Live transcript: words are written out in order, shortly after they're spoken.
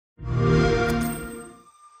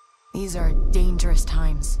These are dangerous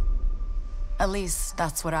times. At least,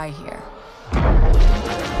 that's what I hear.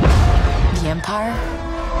 The Empire?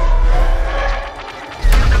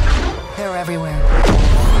 They're everywhere.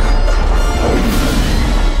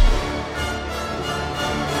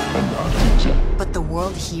 But the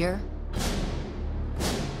world here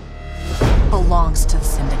belongs to the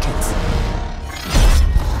syndicates.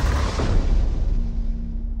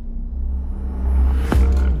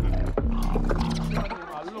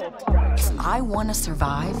 If I want to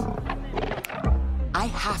survive, I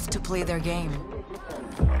have to play their game.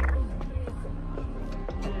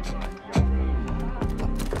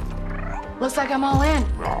 Looks like I'm all in.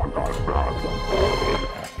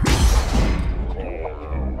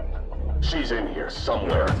 She's in here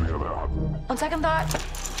somewhere. On second thought,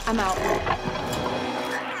 I'm out.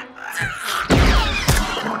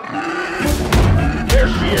 There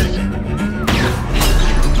she is!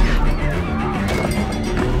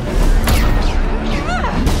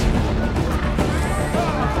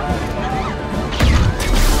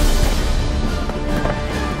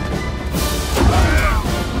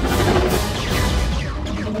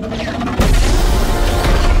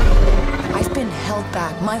 I've been held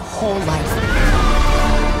back my whole life.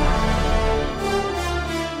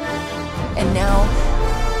 And now,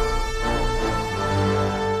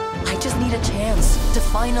 I just need a chance to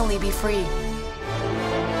finally be free.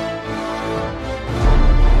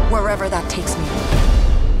 Wherever that takes me.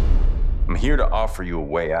 I'm here to offer you a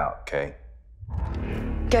way out, Kay.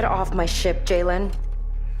 Get off my ship, Jalen.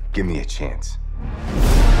 Give me a chance.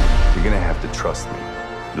 You're gonna have to trust me.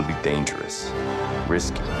 It'll be dangerous,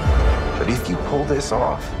 risky. But if you pull this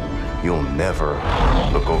off, you'll never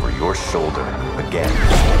look over your shoulder again.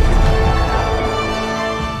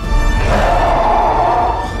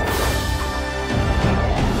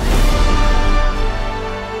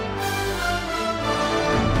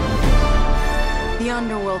 The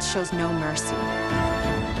underworld shows no mercy.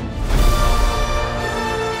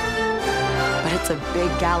 But it's a big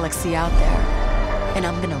galaxy out there, and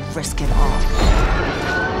I'm gonna risk it all.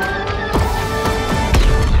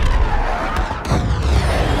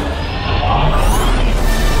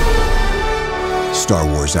 Star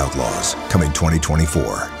Wars Outlaws, coming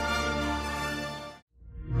 2024.